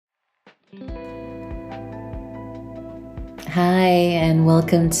Hi, and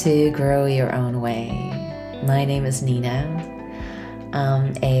welcome to Grow Your Own Way. My name is Nina.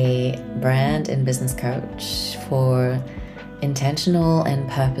 I'm a brand and business coach for intentional and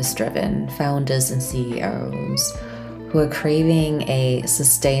purpose-driven founders and CEOs who are craving a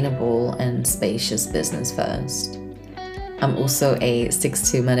sustainable and spacious business first. I'm also a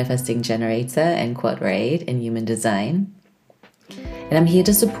 6-2 manifesting generator and quadra 8 in human design. And I'm here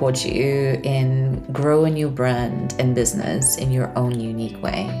to support you in growing your brand and business in your own unique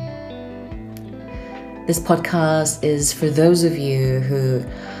way. This podcast is for those of you who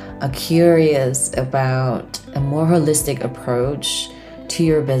are curious about a more holistic approach to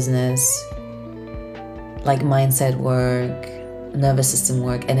your business, like mindset work, nervous system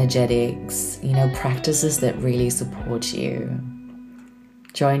work, energetics, practices that really support you.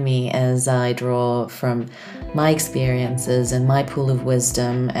 Join me as I draw from my experiences and my pool of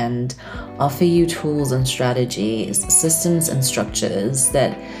wisdom and offer you tools and strategies, systems and structures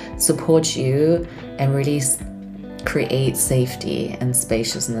that support you and really create safety and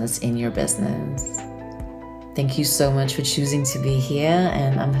spaciousness in your business. Thank you so much for choosing to be here,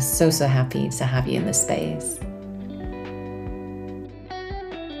 and I'm so happy to have you in this space.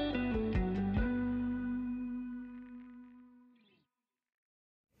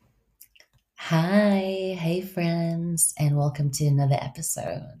 Hi, hey friends, and welcome to another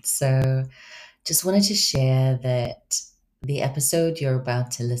episode. So, just wanted to share that the episode you're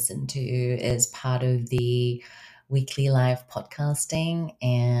about to listen to is part of the weekly live podcasting,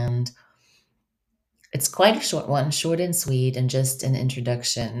 and it's quite a short one, short and sweet, and just an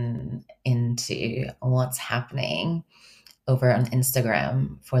introduction into what's happening over on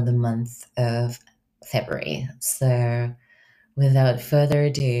Instagram for the month of February. So, without further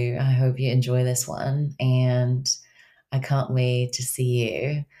ado, I hope you enjoy this one, and I can't wait to see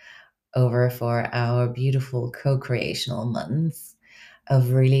you over for our beautiful co-creational month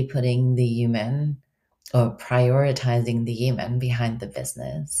of really putting the human or prioritizing the human behind the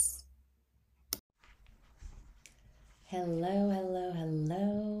business. Hello,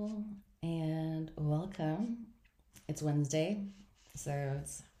 and welcome. It's Wednesday, so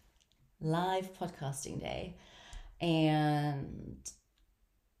it's live podcasting day. And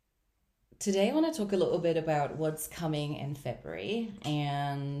today I want to talk a little bit about what's coming in February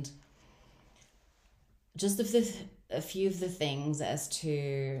and just a few of the things as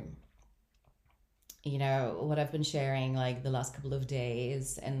to, what I've been sharing like the last couple of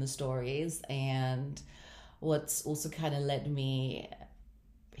days and the stories, and what's also kind of led me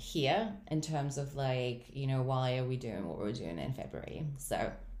here in terms of like, why are we doing what we're doing in February.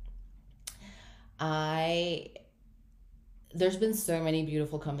 So there's been so many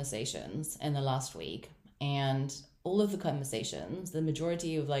beautiful conversations in the last week, and all of the conversations, the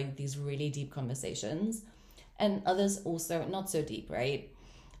majority of like these really deep conversations, and others also not so deep, right,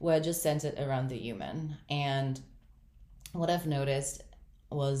 were just centered around the human. And what I've noticed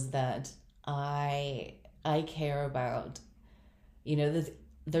was that I care about,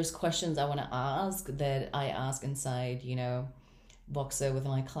 there's questions I want to ask that I ask inside, Voxer with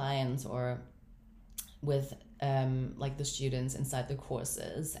my clients or with like the students inside the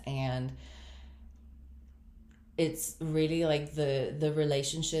courses. And it's really like the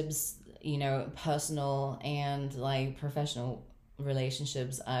relationships, personal and like professional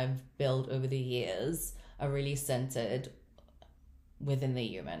relationships I've built over the years are really centered within the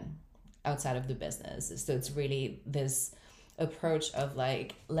human outside of the business. So it's really this approach of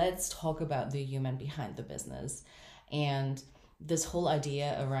like, let's talk about the human behind the business. And this whole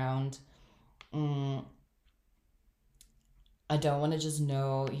idea around I don't want to just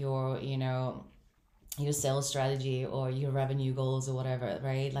know your sales strategy or your revenue goals or whatever,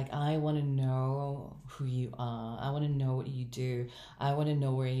 right? Like, I want to know who you are. I want to know what you do. I want to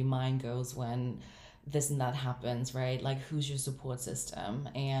know where your mind goes when this and that happens, right? Like, who's your support system?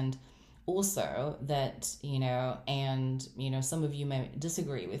 And also that, some of you may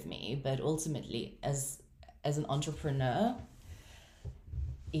disagree with me, but ultimately as an entrepreneur,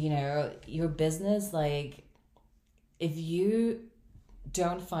 your business, like, if you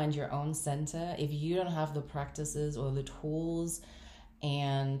don't find your own center, if you don't have the practices or the tools,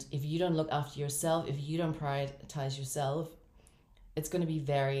 and if you don't look after yourself, if you don't prioritize yourself, it's going to be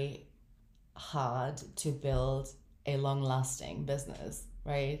very hard to build a long-lasting business,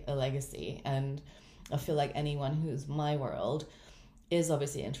 right? A legacy. And I feel like anyone who's my world is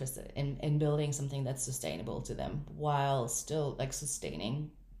obviously interested in building something that's sustainable to them while still like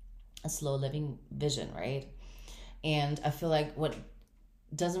sustaining a slow living vision, right? And I feel like what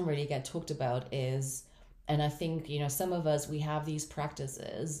doesn't really get talked about is And I think, some of us, we have these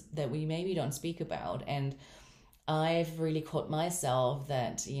practices that we maybe don't speak about. And I've really caught myself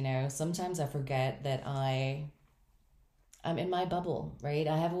that, sometimes I forget that I'm in my bubble, right?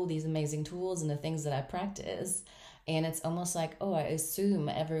 I have all these amazing tools and the things that I practice. And it's almost like, oh, I assume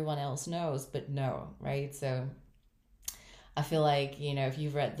everyone else knows, but no, right? So I feel like, if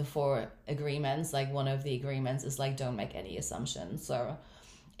you've read the 4 agreements, like one of the agreements is like, don't make any assumptions. So,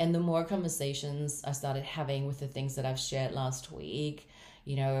 and the more conversations I started having with the things that I've shared last week,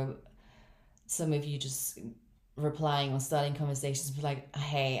 some of you just replying or starting conversations like,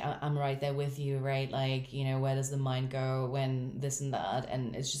 hey, I'm right there with you, right? Like, where does the mind go when this and that?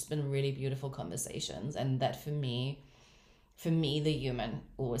 And it's just been really beautiful conversations. And that for me, the human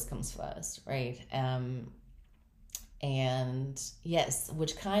always comes first, right? And yes,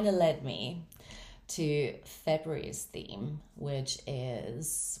 which kind of led me to February's theme, which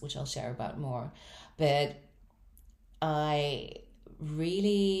I'll share about more. But I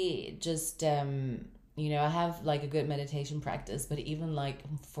really just, I have like a good meditation practice, but even like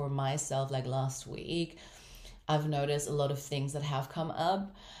for myself, like last week, I've noticed a lot of things that have come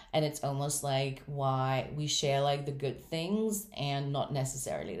up, and it's almost like why we share like the good things and not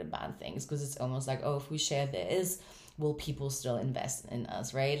necessarily the bad things, because it's almost like, oh, if we share this, will people still invest in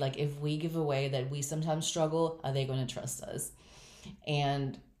us, right? Like if we give away that we sometimes struggle, are they going to trust us?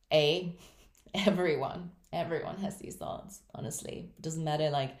 And everyone has these thoughts, honestly. It doesn't matter,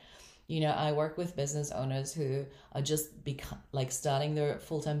 like, I work with business owners who are just starting their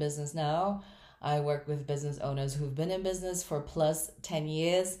full-time business now. I work with business owners who've been in business for plus 10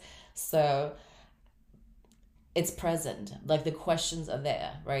 years. So it's present, like the questions are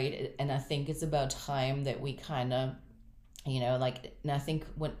there, right? And I think it's about time that we kind of, and I think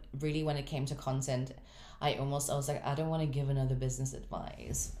when it came to content, I was like, I don't want to give another business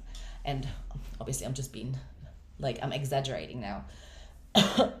advice. And obviously I'm just being I'm exaggerating now.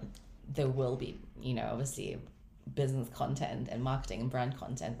 There will be, obviously business content and marketing and brand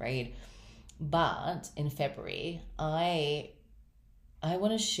content, right? But in February, I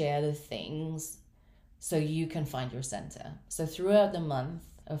want to share the things so you can find your center. So throughout the month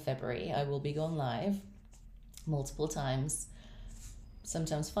of February, I will be going live multiple times,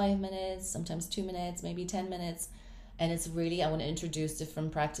 sometimes 5 minutes, sometimes 2 minutes, maybe 10 minutes. And it's really, I want to introduce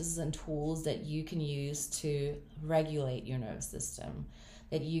different practices and tools that you can use to regulate your nervous system,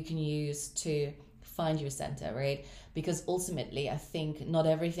 that you can use to find your center, right? Because ultimately, I think not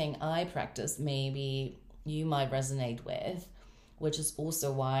everything I practice maybe you might resonate with, which is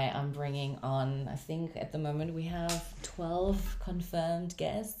also why I'm bringing on, I think at the moment we have 12 confirmed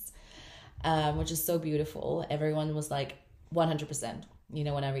guests, which is so beautiful. Everyone was like 100%,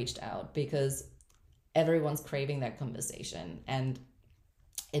 when I reached out, because everyone's craving that conversation, and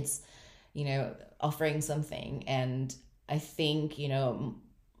it's, offering something. And I think,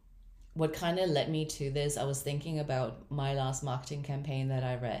 what kind of led me to this, I was thinking about my last marketing campaign that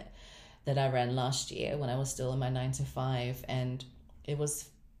I ran last year when I was still in my 9 to 5, and it was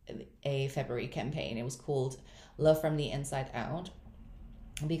a February campaign. It was called Love from the Inside Out,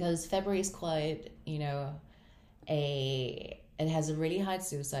 because February is quite, it has a really high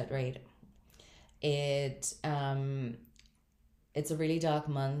suicide rate. It's a really dark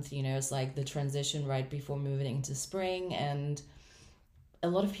month, it's like the transition right before moving into spring, and a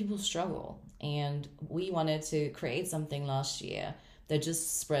lot of people struggle. And we wanted to create something last year that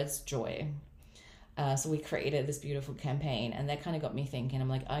just spreads joy. So we created this beautiful campaign, and that kind of got me thinking. I'm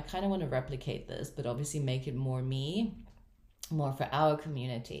like, I kind of want to replicate this, but obviously make it more me, more for our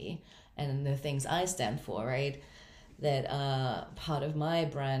community and the things I stand for, right? That are part of my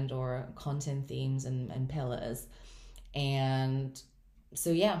brand or content themes and pillars. And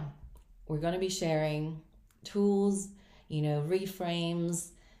so, yeah, we're going to be sharing tools,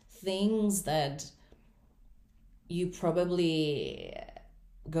 reframes, things that you probably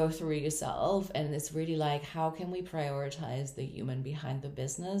go through yourself. And it's really like, how can we prioritize the human behind the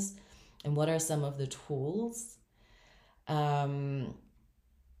business? And what are some of the tools that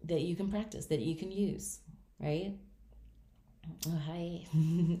you can practice, that you can use, right? Oh, hi.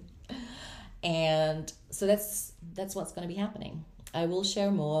 And so that's what's going to be happening. I will share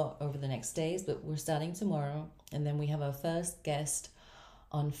more over the next days, but we're starting tomorrow. And then we have our first guest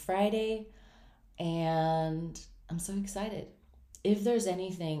on Friday. And I'm so excited. If there's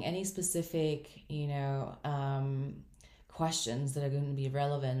anything, any specific, questions that are going to be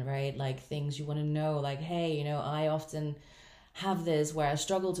relevant, right? Like things you want to know, like, hey, I often have this where I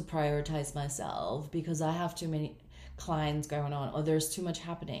struggle to prioritize myself because I have too many clients going on, or there's too much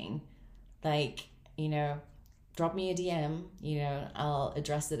happening. Like, drop me a DM, I'll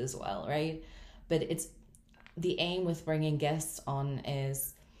address it as well, right? But the aim with bringing guests on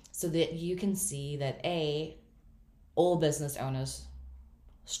is so that you can see that all business owners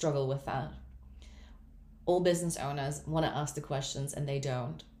struggle with that. All business owners want to ask the questions and they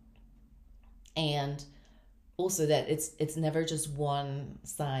don't. And also that it's never just one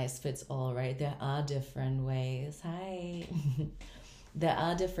size fits all, right? There are different ways. Hi. There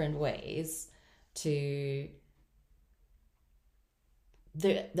are different ways to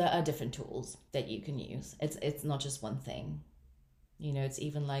there are different tools that you can use. It's not just one thing. It's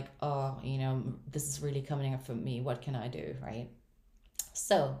even like, oh, this is really coming up for me. What can I do, right?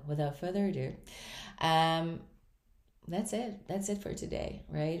 So without further ado, that's it. That's it for today,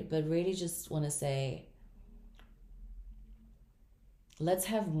 right? But really just want to say, let's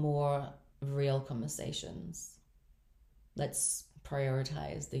have more real conversations. Let's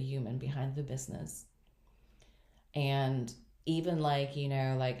prioritize the human behind the business. And even like,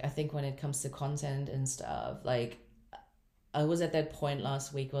 I think when it comes to content and stuff, like I was at that point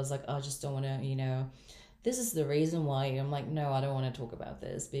last week, I was like, I just don't want to, this is the reason why. I'm like, no, I don't want to talk about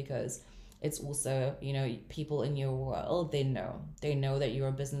this, because it's also, people in your world, they know that you're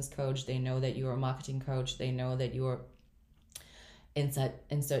a business coach. They know that you're a marketing coach. They know that you're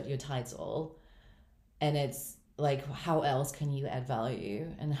insert your title. And it's like, how else can you add value,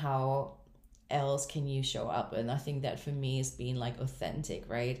 and how else can you show up? And I think that for me is being like authentic,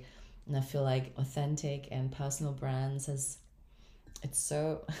 right? And I feel like authentic and personal brands it's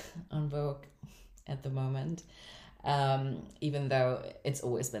so en vogue at the moment, even though it's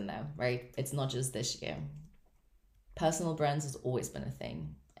always been there, right? It's not just this year. Personal brands has always been a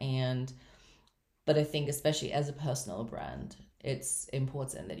thing, but I think especially as a personal brand, it's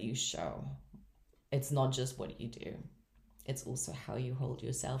important that you show. It's not just what you do. It's also how you hold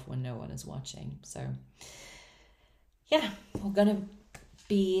yourself when no one is watching. So yeah, we're going to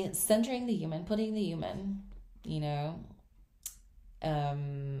be centering the human, putting the human,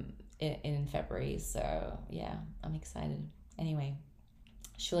 in February. So yeah, I'm excited. Anyway,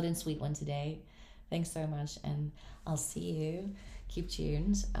 short and sweet one today. Thanks so much. And I'll see you. Keep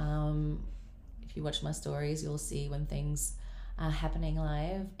tuned. If you watch my stories, you'll see when things are happening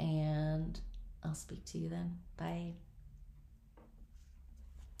live, and I'll speak to you then. Bye.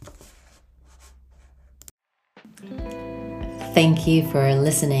 Thank you for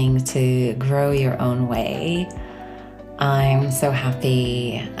listening to Grow Your Own Way. I'm so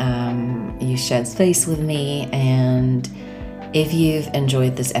happy you shared space with me, and if you've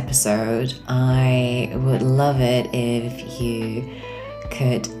enjoyed this episode, I would love it if you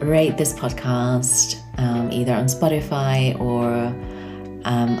could rate this podcast either on Spotify or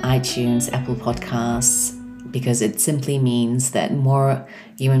iTunes, Apple Podcasts, because it simply means that more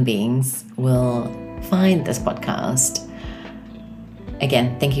human beings will find this podcast.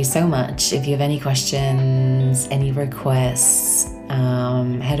 Again, thank you so much. If you have any questions, any requests,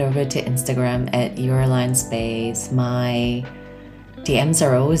 head over to Instagram at YourAlignedSpace. My DMs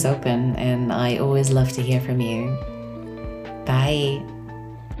are always open, and I always love to hear from you. Bye.